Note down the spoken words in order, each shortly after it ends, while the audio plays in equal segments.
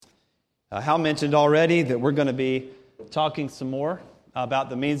Hal mentioned already that we're going to be talking some more about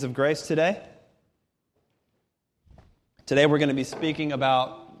the means of grace today. Today we're going to be speaking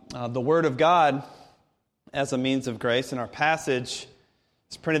about the Word of God as a means of grace, and our passage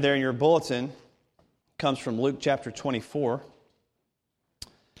is printed there in your bulletin. It comes from Luke chapter 24.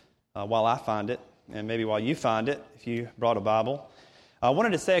 While I find it, and maybe while you find it, if you brought a Bible, I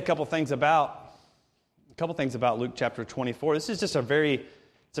wanted to say a couple things about Luke chapter 24. This is just a very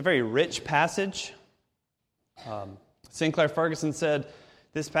rich passage. Sinclair Ferguson said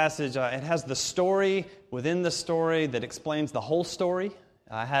this passage, it has the story within the story that explains the whole story.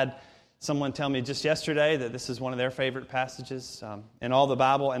 I had someone tell me just yesterday that this is one of their favorite passages in all the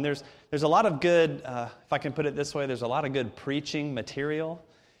Bible. And there's a lot of good, if I can put it this way, there's a lot of good preaching material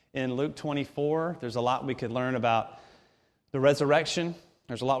in Luke 24. There's a lot we could learn about the resurrection.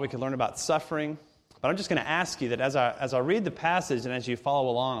 There's a lot we could learn about suffering. But I'm just going to ask you that as I read the passage and as you follow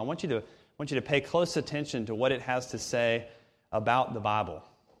along, I want you to pay close attention to what it has to say about the Bible,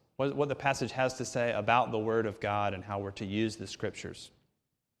 what the passage has to say about the Word of God and how we're to use the Scriptures.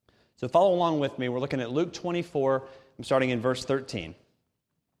 So follow along with me. We're looking at Luke 24. I'm starting in verse 13.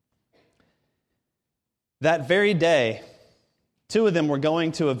 That very day, two of them were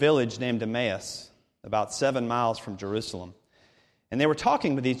going to a village named Emmaus, about 7 miles from Jerusalem. And they were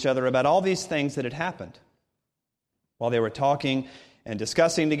talking with each other about all these things that had happened. While they were talking and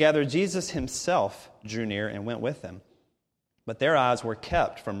discussing together, Jesus himself drew near and went with them. But their eyes were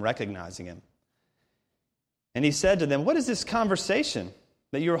kept from recognizing him. And he said to them, "What is this conversation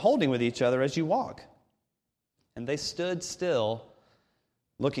that you are holding with each other as you walk?" And they stood still,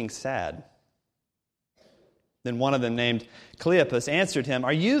 looking sad. Then one of them, named Cleopas, answered him,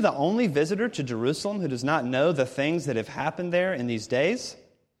 "Are you the only visitor to Jerusalem who does not know the things that have happened there in these days?"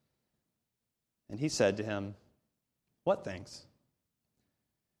 And he said to him, "What things?"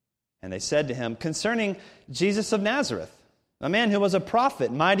 And they said to him, "Concerning Jesus of Nazareth, a man who was a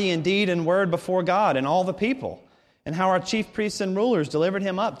prophet, mighty in deed and word before God and all the people, and how our chief priests and rulers delivered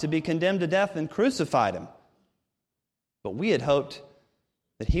him up to be condemned to death and crucified him. But we had hoped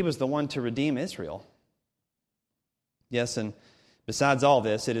that he was the one to redeem Israel. Yes, and besides all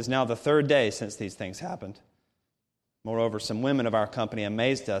this, it is now the third day since these things happened. Moreover, some women of our company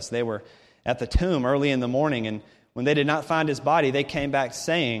amazed us. They were at the tomb early in the morning, and when they did not find his body, they came back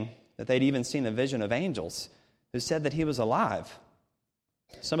saying that they'd even seen a vision of angels who said that he was alive.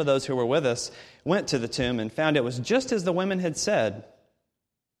 Some of those who were with us went to the tomb and found it was just as the women had said,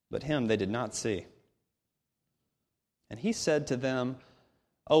 but him they did not see. And he said to them,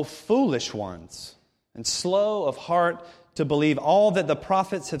 'O foolish ones, and slow of heart to believe all that the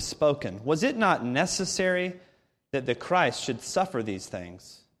prophets have spoken. Was it not necessary that the Christ should suffer these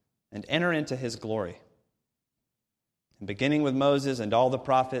things and enter into his glory?' And beginning with Moses and all the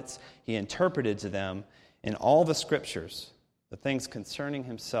prophets, he interpreted to them in all the Scriptures the things concerning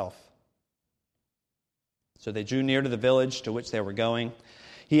himself. So they drew near to the village to which they were going.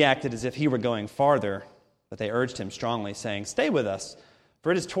 He acted as if he were going farther, but they urged him strongly, saying, 'Stay with us,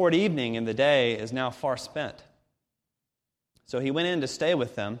 for it is toward evening, and the day is now far spent.' So he went in to stay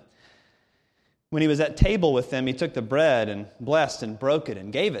with them. When he was at table with them, he took the bread and blessed and broke it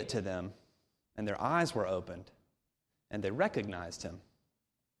and gave it to them. And their eyes were opened, and they recognized him.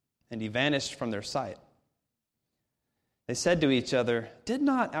 And he vanished from their sight. They said to each other, 'Did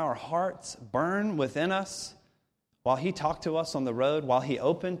not our hearts burn within us while he talked to us on the road, while he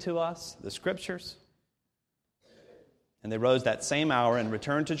opened to us the Scriptures?' And they rose that same hour and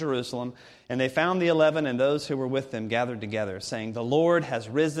returned to Jerusalem, and they found the 11 and those who were with them gathered together, saying, 'The Lord has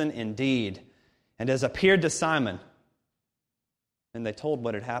risen indeed, and has appeared to Simon.' And they told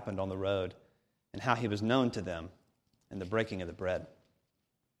what had happened on the road, and how he was known to them in the breaking of the bread."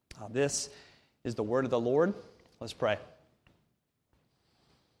 This is the word of the Lord. Let's pray.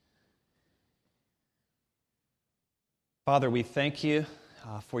 Father, we thank you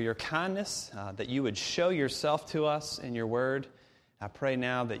for your kindness, that you would show yourself to us in your word. I pray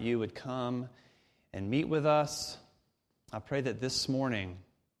now that you would come and meet with us. I pray that this morning,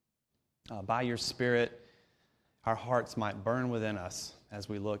 by your Spirit, our hearts might burn within us as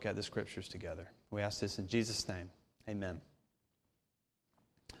we look at the Scriptures together. We ask this in Jesus' name. Amen.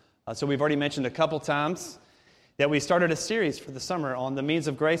 So we've already mentioned a couple times that we started a series for the summer on the means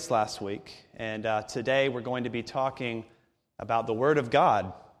of grace last week. And today we're going to be talking about the Word of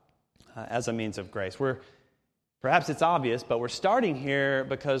God as a means of grace. Perhaps it's obvious, but we're starting here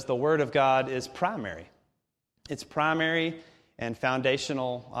because the Word of God is primary. It's primary and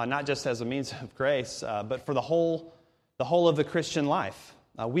foundational, not just as a means of grace, but for the whole of the Christian life.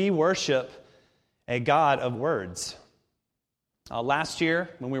 We worship a God of words. Last year,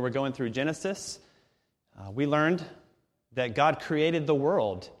 when we were going through Genesis, we learned that God created the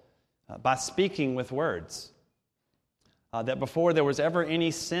world by speaking with words. That before there was ever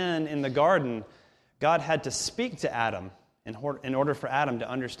any sin in the garden, God had to speak to Adam in order for Adam to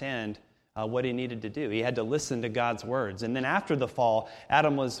understand what he needed to do. He had to listen to God's words. And then after the fall,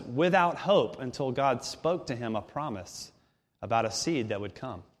 Adam was without hope until God spoke to him a promise about a seed that would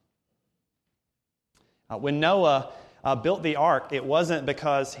come. When Noah built the ark, it wasn't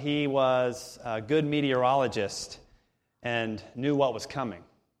because he was a good meteorologist and knew what was coming.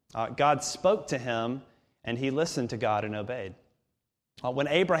 God spoke to him, and he listened to God and obeyed. When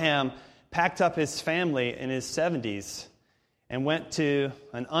Abraham packed up his family in his 70s and went to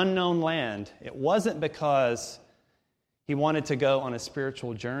an unknown land, it wasn't because he wanted to go on a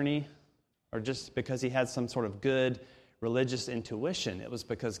spiritual journey or just because he had some sort of good religious intuition. It was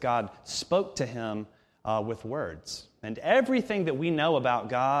because God spoke to him with words. And everything that we know about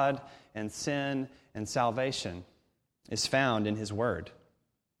God and sin and salvation is found in His Word.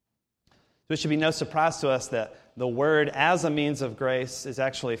 So it should be no surprise to us that the Word as a means of grace is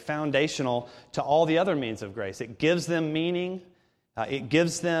actually foundational to all the other means of grace. It gives them meaning, it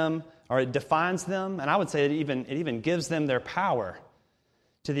gives them, or it defines them, and I would say it even gives them their power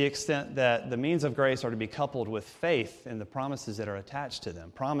to the extent that the means of grace are to be coupled with faith in the promises that are attached to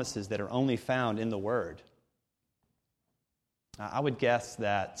them, promises that are only found in the Word. I would guess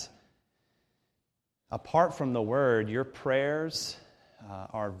that apart from the Word, your prayers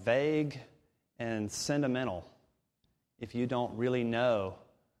are vague and sentimental if you don't really know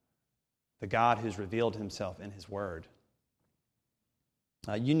the God who's revealed Himself in His Word.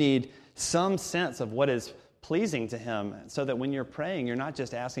 You need some sense of what is pleasing to Him so that when you're praying, you're not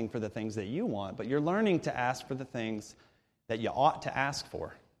just asking for the things that you want, but you're learning to ask for the things that you ought to ask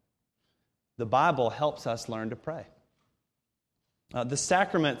for. The Bible helps us learn to pray. The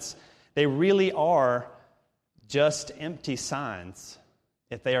sacraments, they really are just empty signs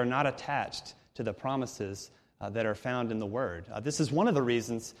if they are not attached to the promises that are found in the Word. This is one of the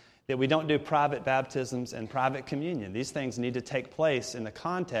reasons that we don't do private baptisms and private communion. These things need to take place in the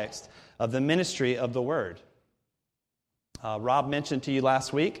context of the ministry of the Word. Rob mentioned to you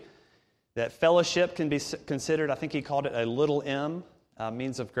last week that fellowship can be considered, I think he called it a little m,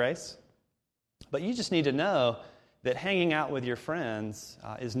 means of grace. But you just need to know that hanging out with your friends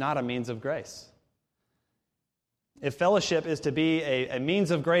is not a means of grace. If fellowship is to be a means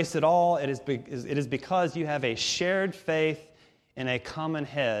of grace at all, it is because you have a shared faith in a common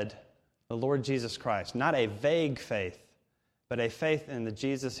head, the Lord Jesus Christ. Not a vague faith, but a faith in the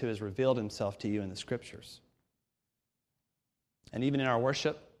Jesus who has revealed Himself to you in the Scriptures. And even in our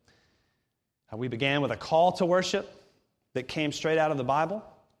worship, we began with a call to worship that came straight out of the Bible.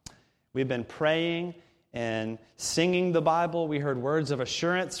 We've been praying and singing the Bible. We heard words of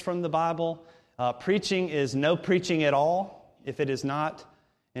assurance from the Bible. Preaching is no preaching at all if it is not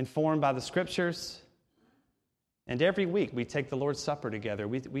informed by the Scriptures. And every week we take the Lord's Supper together.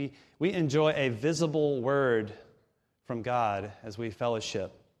 We enjoy a visible word from God as we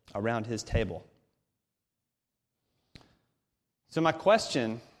fellowship around His table. So my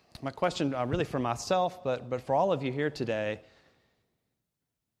question really for myself, but for all of you here today,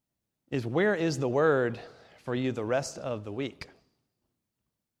 is where is the Word for you the rest of the week?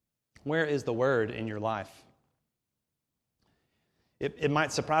 Where is the Word in your life? It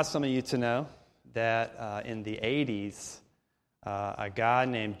might surprise some of you to know that in the 80s, a guy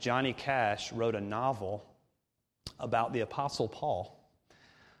named Johnny Cash wrote a novel about the Apostle Paul.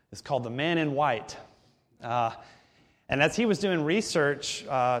 It's called The Man in White. And as he was doing research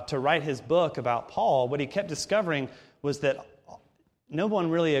to write his book about Paul, what he kept discovering was that no one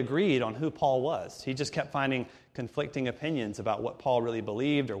really agreed on who Paul was. He just kept finding conflicting opinions about what Paul really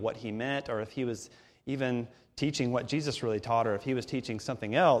believed or what he meant, or if he was even teaching what Jesus really taught, or if he was teaching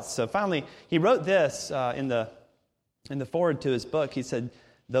something else. So finally, he wrote this in the foreword to his book. He said,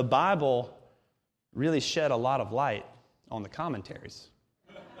 the Bible really shed a lot of light on the commentaries.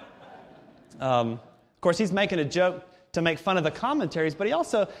 Of course, he's making a joke to make fun of the commentaries, but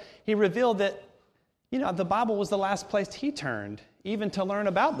he revealed that, the Bible was the last place he turned, even to learn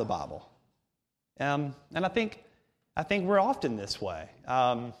about the Bible. And I think we're often this way.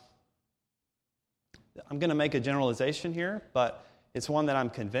 I'm going to make a generalization here, but it's one that I'm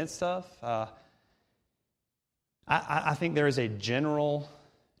convinced of. I think there is a general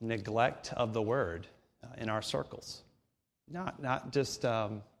neglect of the Word in our circles. Not just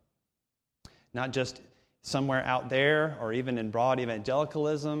somewhere out there or even in broad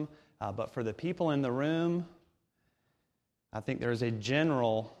evangelicalism, but for the people in the room, I think there is a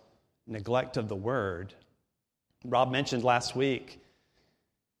general neglect of the Word. Rob mentioned last week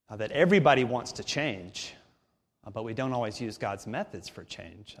that everybody wants to change, but we don't always use God's methods for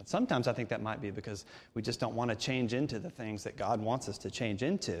change. And sometimes I think that might be because we just don't want to change into the things that God wants us to change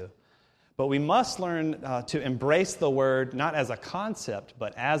into. But we must learn to embrace the Word not as a concept,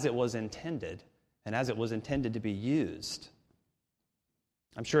 but as it was intended, and as it was intended to be used.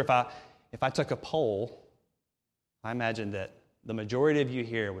 I'm sure if I took a poll, I imagine that the majority of you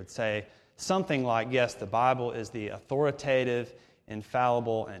here would say something like, yes, the Bible is the authoritative,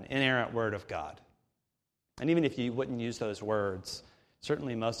 infallible, and inerrant Word of God. And even if you wouldn't use those words,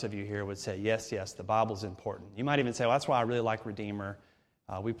 certainly most of you here would say, yes, the Bible's important. You might even say, well, that's why I really like Redeemer.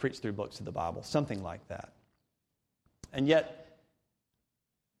 We preach through books of the Bible, something like that. And yet,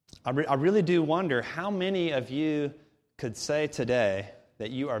 I really do wonder how many of you could say today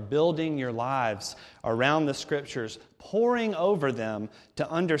that you are building your lives around the Scriptures, poring over them to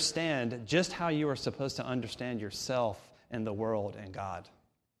understand just how you are supposed to understand yourself and the world and God.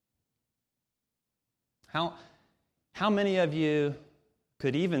 How many of you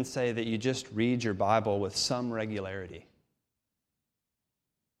could even say that you just read your Bible with some regularity?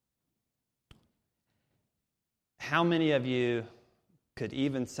 How many of you could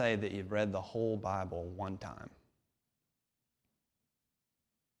even say that you've read the whole Bible one time?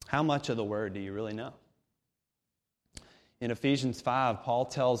 How much of the Word do you really know? In Ephesians 5, Paul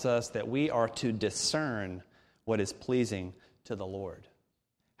tells us that we are to discern what is pleasing to the Lord.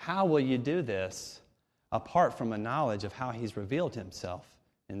 How will you do this apart from a knowledge of how He's revealed Himself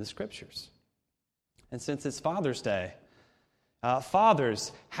in the Scriptures? And since it's Father's Day,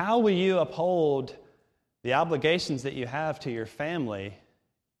 fathers, how will you uphold the obligations that you have to your family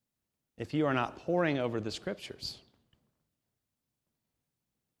if you are not poring over the Scriptures?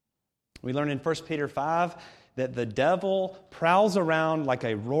 We learn in 1 Peter 5 that the devil prowls around like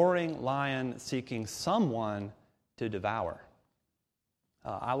a roaring lion seeking someone to devour.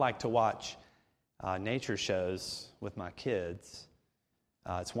 I like to watch nature shows with my kids.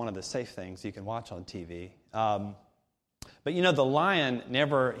 It's one of the safe things you can watch on TV. But you know, the lion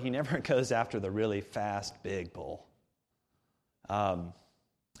never goes after the really fast, big bull. And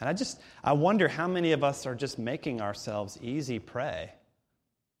I wonder how many of us are just making ourselves easy prey.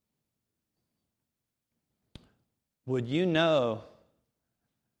 Would you know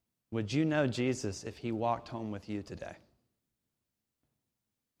Jesus if He walked home with you today?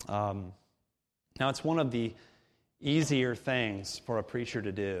 Now, it's one of the easier things for a preacher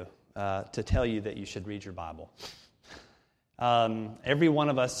to do, to tell you that you should read your Bible. Every one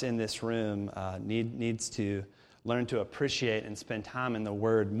of us in this room needs to learn to appreciate and spend time in the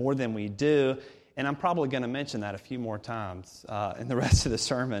Word more than we do. And I'm probably going to mention that a few more times in the rest of the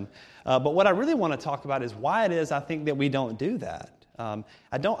sermon. But what I really want to talk about is why it is I think that we don't do that.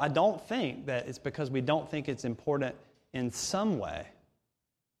 I don't think that it's because we don't think it's important in some way.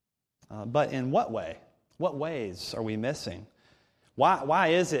 But in what way? What ways are we missing? Why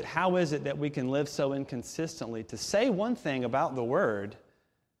is it, how is it that we can live so inconsistently to say one thing about the Word,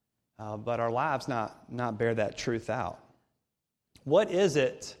 but our lives not bear that truth out? What is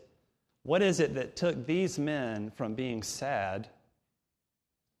it that took these men from being sad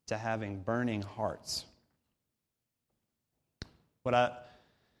to having burning hearts? What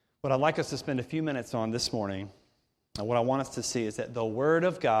I'd like us to spend a few minutes on this morning, what I want us to see is that the Word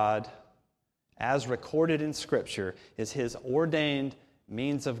of God, as recorded in Scripture, is His ordained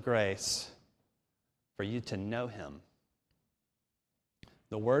means of grace for you to know Him.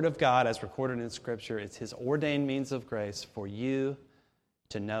 The Word of God, as recorded in Scripture, is His ordained means of grace for you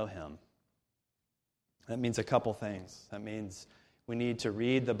to know Him. That means a couple things. That means we need to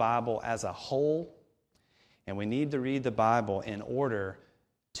read the Bible as a whole, and we need to read the Bible in order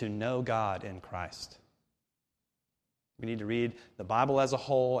to know God in Christ. We need to read the Bible as a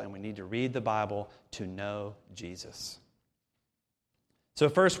whole, and we need to read the Bible to know Jesus. So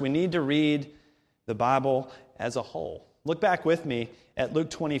first, we need to read the Bible as a whole. Look back with me at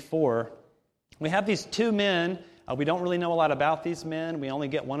Luke 24. We have these two men. We don't really know a lot about these men. We only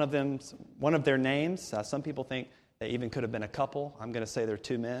get one of their names. Some people think they even could have been a couple. I'm going to say they're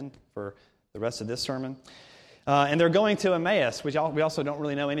two men for the rest of this sermon. And they're going to Emmaus. We also don't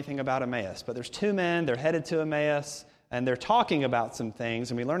really know anything about Emmaus. But there's two men. They're headed to Emmaus, and they're talking about some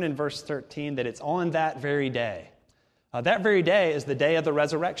things. And we learn in verse 13 that it's on that very day. That very day is the day of the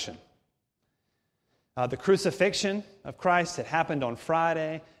resurrection. The crucifixion of Christ had happened on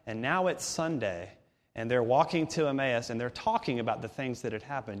Friday, and now it's Sunday. And they're walking to Emmaus, and they're talking about the things that had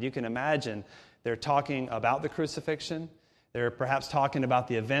happened. You can imagine they're talking about the crucifixion. They're perhaps talking about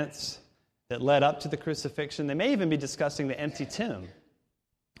the events that led up to the crucifixion. They may even be discussing the empty tomb.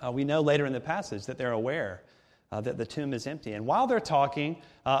 We know later in the passage that they're aware that the tomb is empty. And while they're talking,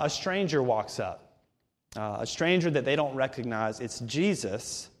 a stranger walks up, a stranger that they don't recognize. It's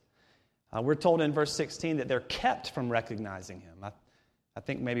Jesus. We're told in verse 16 that they're kept from recognizing him. I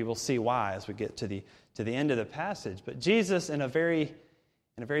think maybe we'll see why as we get to the end of the passage. But Jesus, in a very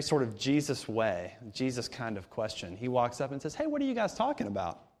sort of Jesus way, Jesus kind of question, he walks up and says, "Hey, what are you guys talking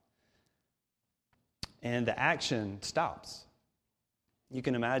about?" And the action stops. You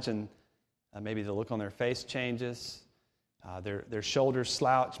can imagine maybe the look on their face changes, their shoulders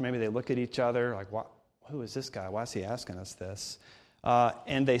slouch, maybe they look at each other like, who is this guy? Why is he asking us this?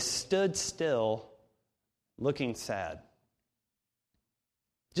 And they stood still, looking sad.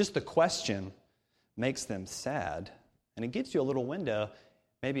 Just the question makes them sad, and it gives you a little window,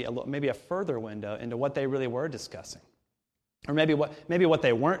 maybe a further window into what they really were discussing, or maybe what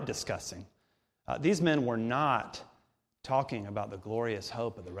they weren't discussing. These men were not talking about the glorious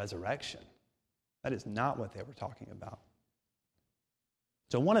hope of the resurrection. That is not what they were talking about.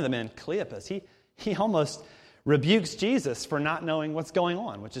 So one of the men, Cleopas, he almost rebukes Jesus for not knowing what's going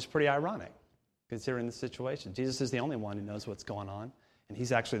on, which is pretty ironic considering the situation. Jesus is the only one who knows what's going on, and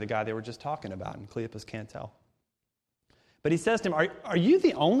he's actually the guy they were just talking about, and Cleopas can't tell. But he says to him, are you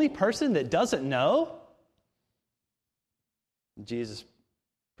the only person that doesn't know? And Jesus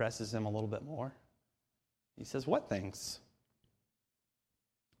presses him a little bit more. He says, "What things?"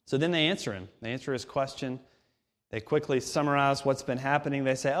 So then they answer him. They answer his question. They quickly summarize what's been happening.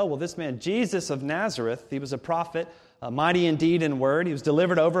 They say, this man, Jesus of Nazareth, he was a prophet, mighty in deed and word. He was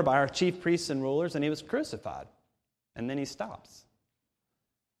delivered over by our chief priests and rulers, and he was crucified. And then he stops.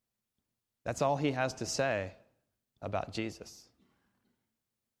 That's all he has to say about Jesus.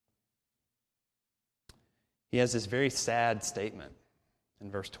 He has this very sad statement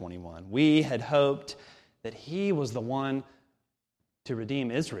in verse 21. We had hoped that he was the one to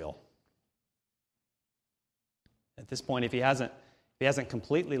redeem Israel. At this point, if he hasn't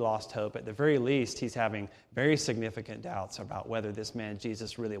completely lost hope, at the very least, he's having very significant doubts about whether this man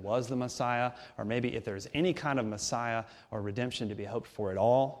Jesus really was the Messiah, or maybe if there's any kind of Messiah or redemption to be hoped for at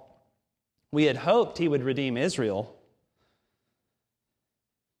all. We had hoped he would redeem Israel.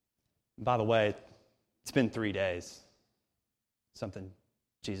 By the way, it's been 3 days. Something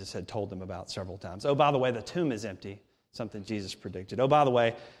Jesus had told them about several times. By the way, the tomb is empty. Something Jesus predicted. By the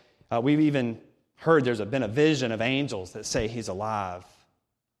way, we've even heard there's been a vision of angels that say he's alive,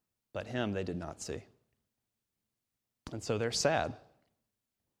 but him they did not see. And so they're sad.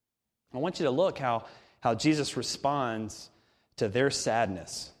 I want you to look how Jesus responds to their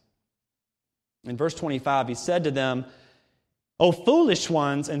sadness. In verse 25, he said to them, "O foolish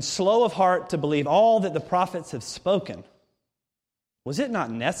ones, and slow of heart to believe all that the prophets have spoken. Was it not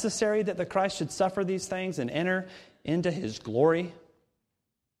necessary that the Christ should suffer these things and enter into his glory?"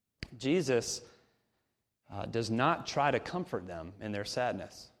 Jesus does not try to comfort them in their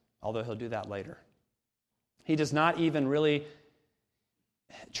sadness, although he'll do that later. He does not even really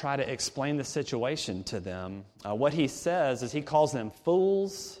try to explain the situation to them. What he says is he calls them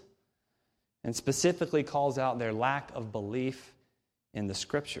fools and specifically calls out their lack of belief in the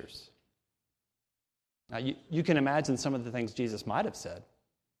Scriptures. Now, you can imagine some of the things Jesus might have said.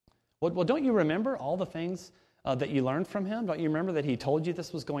 Well, don't you remember all the things that you learned from him? Don't you remember that he told you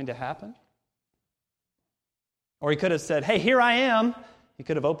this was going to happen? Or he could have said, "Hey, here I am." He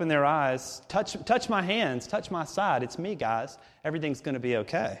could have opened their eyes. Touch my hands, touch my side. It's me, guys. Everything's going to be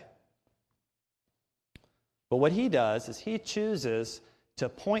okay. But what he does is he chooses to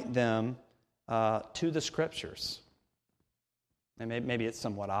point them to the Scriptures. And maybe it's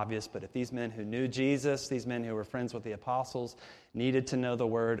somewhat obvious, but if these men who knew Jesus, these men who were friends with the apostles, needed to know the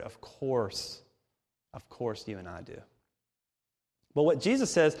Word, of course you and I do. But what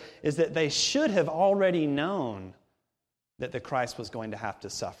Jesus says is that they should have already known that the Christ was going to have to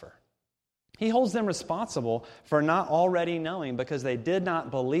suffer. He holds them responsible for not already knowing because they did not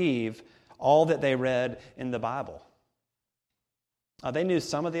believe all that they read in the Bible. They knew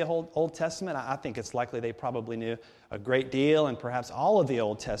some of the Old Testament. I think it's likely they probably knew a great deal and perhaps all of the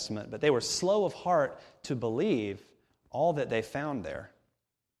Old Testament, but they were slow of heart to believe all that they found there.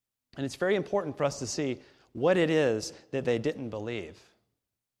 And it's very important for us to see what it is that they didn't believe.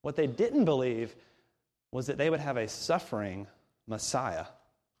 What they didn't believe was that they would have a suffering Messiah.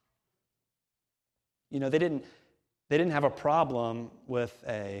 They didn't have a problem with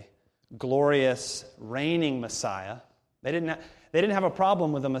a glorious reigning Messiah. They didn't have a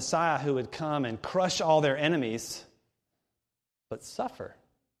problem with a Messiah who would come and crush all their enemies, but suffer.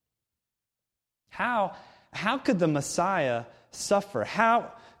 How could the Messiah suffer?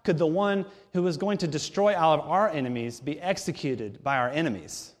 How could the one who was going to destroy all of our enemies be executed by our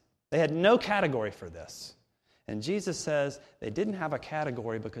enemies? They had no category for this. And Jesus says they didn't have a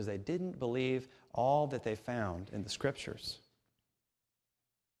category because they didn't believe all that they found in the Scriptures.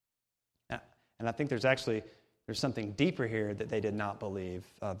 And I think there's something deeper here that they did not believe.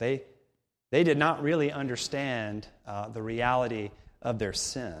 They did not really understand the reality of their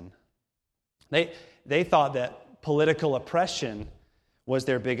sin. They thought that political oppression was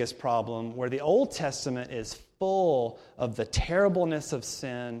their biggest problem, where the Old Testament is full of the terribleness of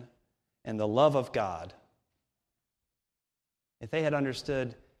sin and the love of God. If they had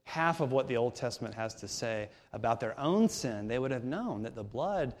understood half of what the Old Testament has to say about their own sin, they would have known that the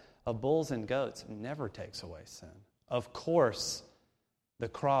blood of bulls and goats never takes away sin. Of course, the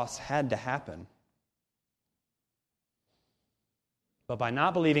cross had to happen. But by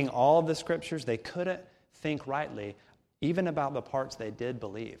not believing all of the Scriptures, they couldn't think rightly, even about the parts they did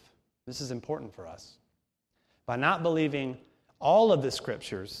believe. This is important for us. By not believing all of the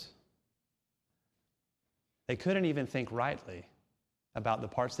Scriptures, they couldn't even think rightly about the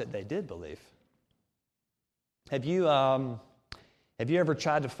parts that they did believe. Have you ever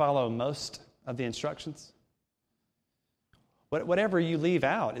tried to follow most of the instructions? Whatever you leave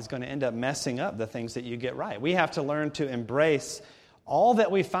out is going to end up messing up the things that you get right. We have to learn to embrace all that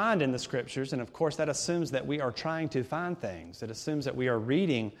we find in the Scriptures, and of course that assumes that we are trying to find things. It assumes that we are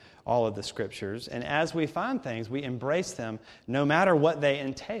reading all of the Scriptures, and as we find things, we embrace them no matter what they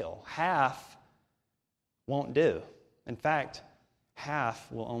entail. Half won't do. In fact, half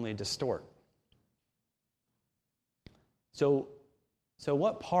will only distort. So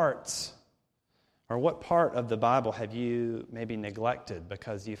what parts or what part of the Bible have you maybe neglected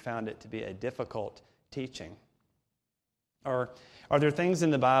because you found it to be a difficult teaching? Or are there things in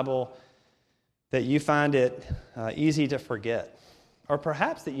the Bible that you find it easy to forget? Or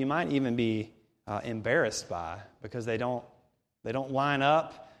perhaps that you might even be embarrassed by because they don't line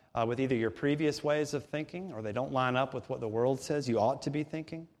up with either your previous ways of thinking or they don't line up with what the world says you ought to be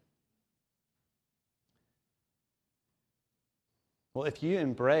thinking? Well, if you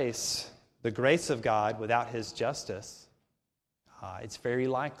embrace the grace of God without His justice, it's very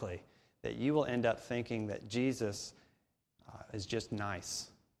likely that you will end up thinking that Jesus is just nice.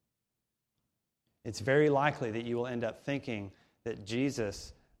 It's very likely that you will end up thinking that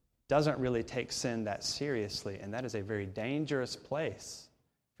Jesus doesn't really take sin that seriously, and that is a very dangerous place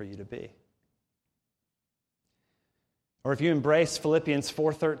for you to be. Or if you embrace Philippians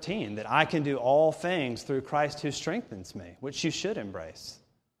 4:13, that I can do all things through Christ who strengthens me, which you should embrace.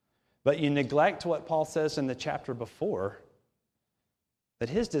 But you neglect what Paul says in the chapter before, that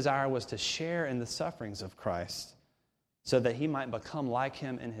his desire was to share in the sufferings of Christ so that he might become like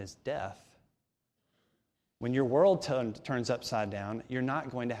him in his death. When your world turns upside down, you're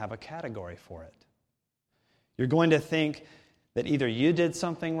not going to have a category for it. You're going to think that either you did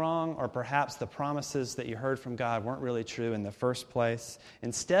something wrong or perhaps the promises that you heard from God weren't really true in the first place,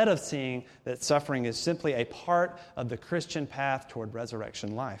 instead of seeing that suffering is simply a part of the Christian path toward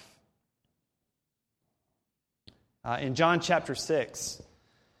resurrection life. In John chapter 6,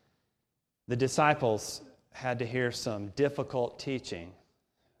 the disciples had to hear some difficult teaching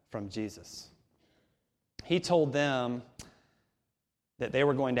from Jesus. He told them that they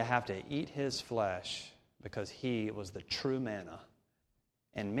were going to have to eat his flesh because he was the true manna.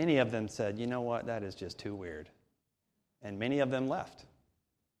 And many of them said, you know what, that is just too weird. And many of them left.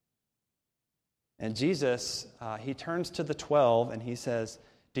 And Jesus, he turns to the 12 and he says,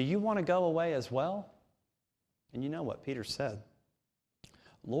 do you want to go away as well? And you know what Peter said.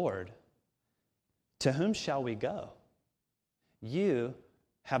 Lord, to whom shall we go? You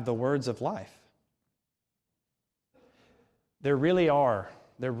have the words of life. There really are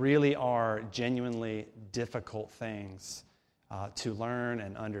genuinely difficult things to learn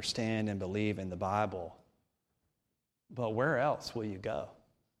and understand and believe in the Bible. But where else will you go?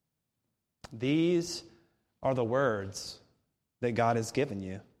 These are the words that God has given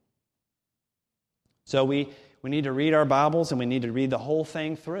you. So we need to read our Bibles and we need to read the whole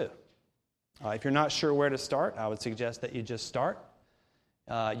thing through. If you're not sure where to start, I would suggest that you just start.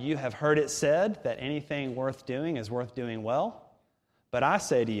 You have heard it said that anything worth doing is worth doing well. But I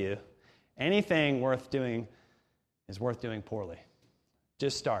say to you, anything worth doing is worth doing poorly.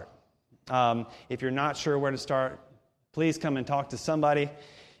 Just start. If you're not sure where to start, please come and talk to somebody.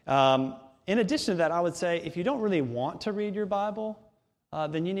 In addition to that, I would say if you don't really want to read your Bible,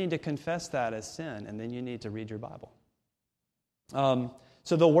 then you need to confess that as sin, and then you need to read your Bible.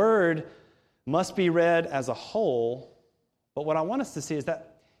 So the Word must be read as a whole, but what I want us to see is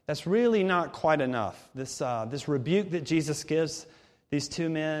that that's really not quite enough. This rebuke that Jesus gives these two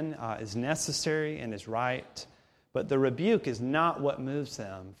men is necessary and is right, but the rebuke is not what moves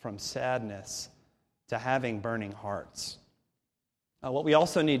them from sadness to having burning hearts. What we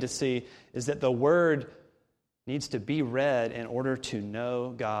also need to see is that the Word needs to be read in order to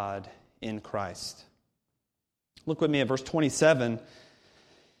know God in Christ. Look with me at verse 27.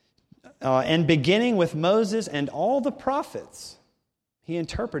 And beginning with Moses and all the prophets, he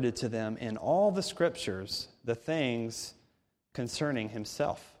interpreted to them in all the Scriptures the things concerning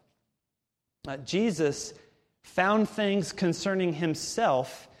himself. Jesus found things concerning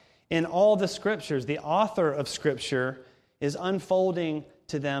himself in all the Scriptures. The author of Scripture is unfolding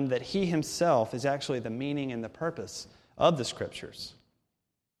to them that he himself is actually the meaning and the purpose of the Scriptures.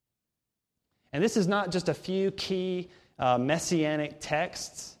 And this is not just a few key messianic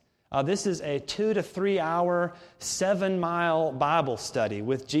texts. This is a 2 to 3 hour, 7-mile Bible study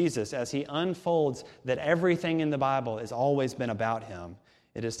with Jesus as he unfolds that everything in the Bible has always been about him.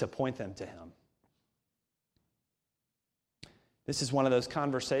 It is to point them to him. This is one of those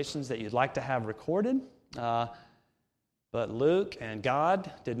conversations that you'd like to have recorded, but Luke and God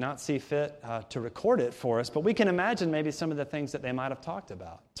did not see fit to record it for us. But we can imagine maybe some of the things that they might have talked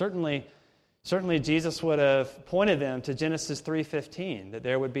about. Certainly Jesus would have pointed them to Genesis 3:15, that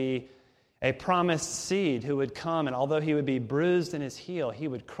there would be a promised seed who would come, and although he would be bruised in his heel, he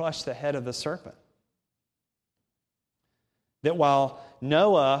would crush the head of the serpent. That while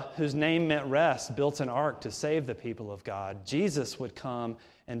Noah, whose name meant rest, built an ark to save the people of God, Jesus would come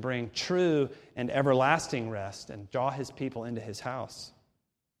and bring true and everlasting rest and draw his people into his house.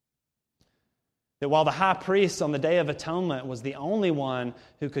 That while the high priest on the Day of Atonement was the only one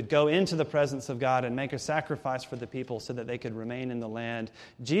who could go into the presence of God and make a sacrifice for the people so that they could remain in the land,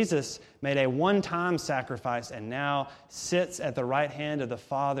 Jesus made a one-time sacrifice and now sits at the right hand of the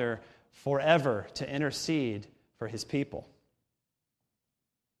Father forever to intercede for his people.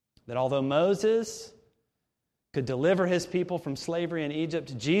 That although Moses could deliver his people from slavery in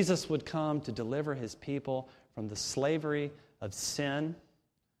Egypt, Jesus would come to deliver his people from the slavery of sin.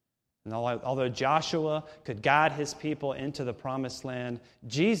 And although Joshua could guide his people into the promised land,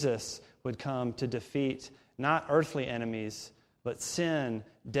 Jesus would come to defeat not earthly enemies, but sin,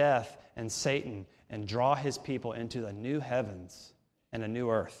 death, and Satan, and draw his people into the new heavens and a new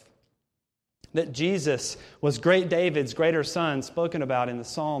earth. That Jesus was great David's greater son, spoken about in the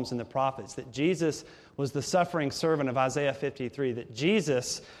Psalms and the prophets. That Jesus was the suffering servant of Isaiah 53. That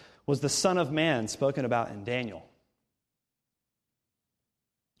Jesus was the Son of Man, spoken about in Daniel.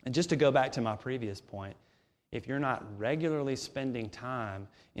 And just to go back to my previous point, if you're not regularly spending time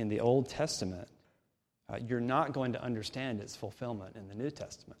in the Old Testament, you're not going to understand its fulfillment in the New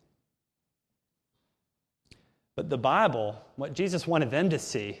Testament. But the Bible, what Jesus wanted them to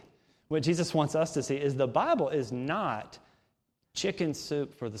see, what Jesus wants us to see, is the Bible is not chicken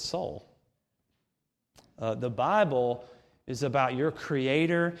soup for the soul. The Bible is about your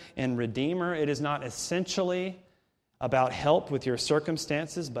Creator and Redeemer. It is not essentially about help with your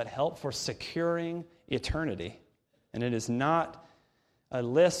circumstances, but help for securing eternity. And it is not a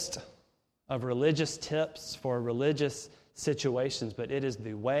list of religious tips for religious situations, but it is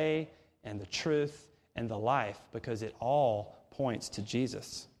the way and the truth and the life, because it all points to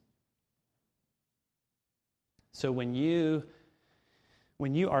Jesus. So when you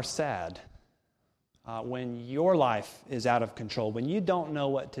are sad, when your life is out of control, when you don't know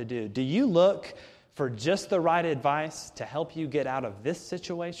what to do you look for just the right advice to help you get out of this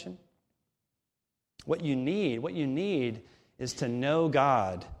situation? What you need is to know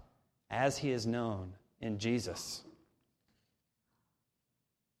God as He is known in Jesus.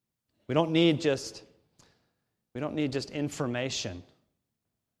 We don't need just information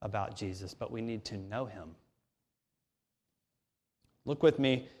about Jesus, but we need to know Him. Look with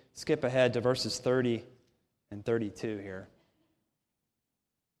me, skip ahead to verses 30 and 32 here.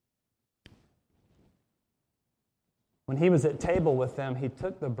 When he was at table with them, he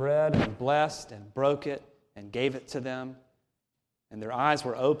took the bread and blessed and broke it and gave it to them. And their eyes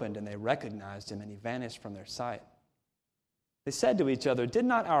were opened and they recognized him, and he vanished from their sight. They said to each other, "Did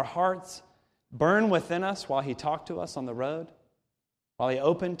not our hearts burn within us while he talked to us on the road? While he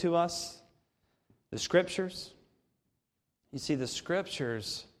opened to us the Scriptures?" You see, the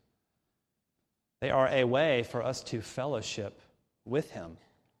Scriptures, they are a way for us to fellowship with him.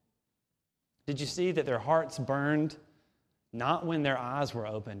 Did you see that their hearts burned not when their eyes were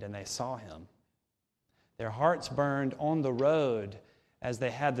opened and they saw him? Their hearts burned on the road as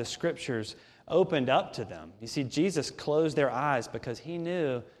they had the Scriptures opened up to them. You see, Jesus closed their eyes because he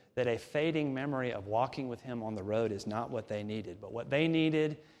knew that a fading memory of walking with him on the road is not what they needed. But what they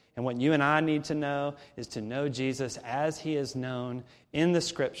needed, and what you and I need to know, is to know Jesus as he is known in the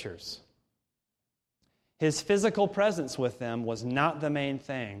Scriptures. His physical presence with them was not the main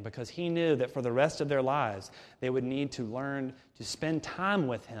thing, because he knew that for the rest of their lives, they would need to learn to spend time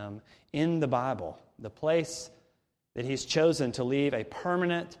with him in the Bible, the place that he's chosen to leave a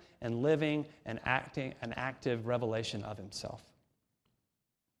permanent and living and active revelation of himself.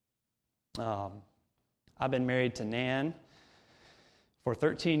 I've been married to Nan for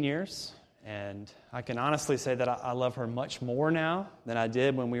 13 years, and I can honestly say that I love her much more now than I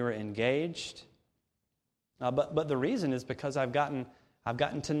did when we were engaged. But the reason is because I've gotten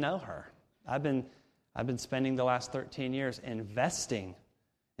to know her. I've been spending the last 13 years investing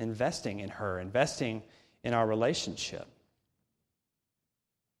in her, investing in our relationship.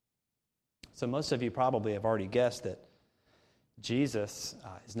 So most of you probably have already guessed that Jesus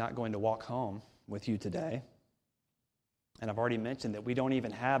is not going to walk home with you today. And I've already mentioned that we don't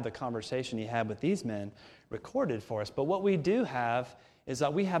even have the conversation he had with these men recorded for us. But what we do have is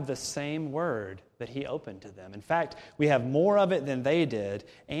that we have the same word that he opened to them. In fact, we have more of it than they did,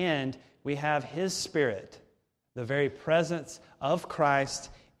 and we have his Spirit, the very presence of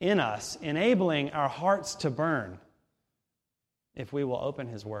Christ in us, enabling our hearts to burn if we will open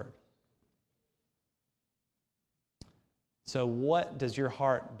his word. So what does your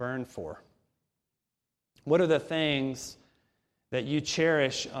heart burn for? What are the things that you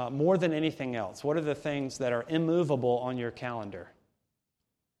cherish more than anything else? What are the things that are immovable on your calendar?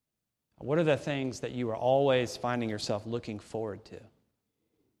 What are the things that you are always finding yourself looking forward to?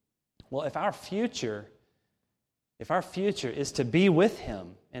 Well, if our future is to be with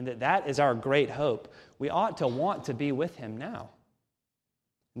him, and that is our great hope, we ought to want to be with him now.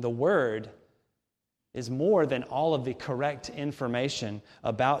 The Word is more than all of the correct information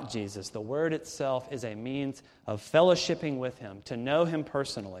about Jesus. The Word itself is a means of fellowshipping with him, to know him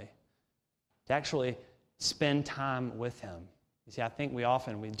personally, to actually spend time with him. You see, I think we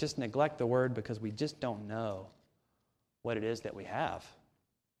just neglect the Word because we just don't know what it is that we have.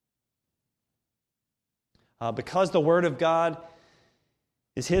 Because the Word of God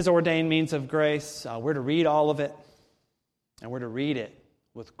is his ordained means of grace, we're to read all of it, and we're to read it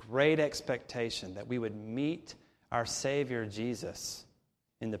with great expectation that we would meet our Savior Jesus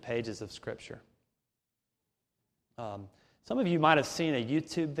in the pages of Scripture. Some of you might have seen a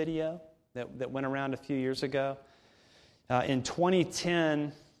YouTube video that went around a few years ago. In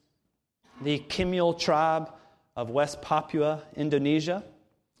 2010, the Kimil tribe of West Papua, Indonesia,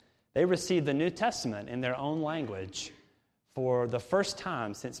 they received the New Testament in their own language for the first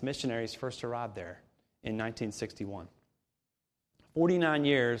time since missionaries first arrived there in 1961. 49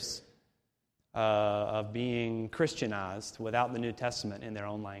 years of being Christianized without the New Testament in their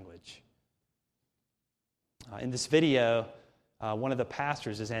own language. In this video, one of the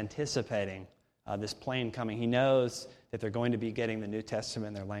pastors is anticipating this plane coming. He knows that they're going to be getting the New Testament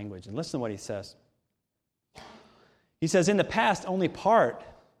in their language. And listen to what he says. He says, "In the past, only part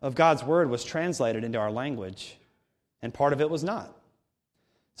of God's Word was translated into our language, and part of it was not.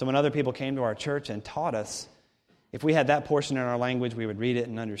 So when other people came to our church and taught us, if we had that portion in our language, we would read it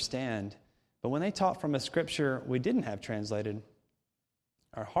and understand. But when they taught from a Scripture we didn't have translated,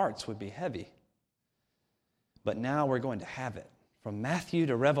 our hearts would be heavy. But now we're going to have it, from Matthew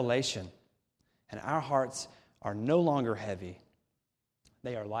to Revelation, and our hearts are no longer heavy.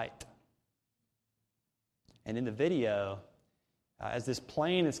 They are light." And in the video, as this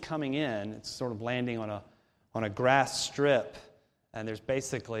plane is coming in, it's sort of landing on a grass strip, and there's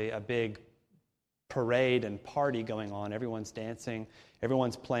basically a big parade and party going on. Everyone's dancing,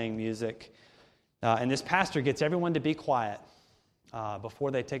 everyone's playing music. And this pastor gets everyone to be quiet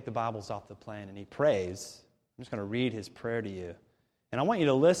before they take the Bibles off the plane, and he prays. I'm just going to read his prayer to you. And I want you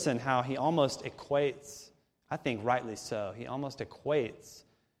to listen how he almost equates, I think rightly so, he almost equates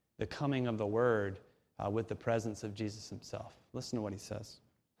the coming of the Word with the presence of Jesus himself. Listen to what he says.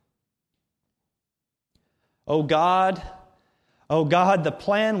 O God, the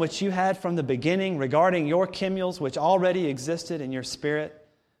plan which you had from the beginning regarding your Kimils, which already existed in your spirit,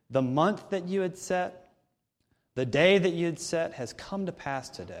 the month that you had set, the day that you had set, has come to pass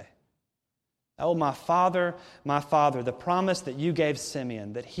today. Oh, my Father, the promise that you gave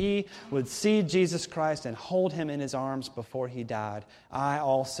Simeon, that he would see Jesus Christ and hold him in his arms before he died, I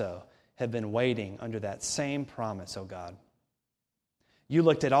also have been waiting under that same promise, O God. You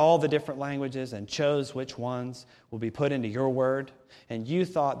looked at all the different languages and chose which ones will be put into your word, and you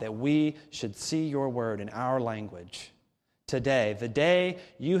thought that we should see your word in our language. Today, the day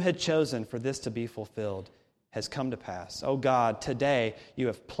you had chosen for this to be fulfilled, has come to pass. Oh God, today you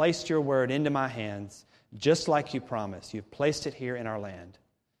have placed your word into my hands, just like you promised. You've placed it here in our land.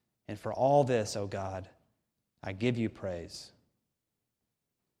 And for all this, oh God, I give you praise.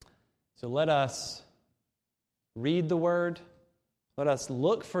 So let us read the Word. Let us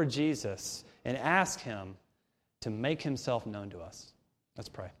look for Jesus and ask Him to make Himself known to us. Let's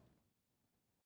pray.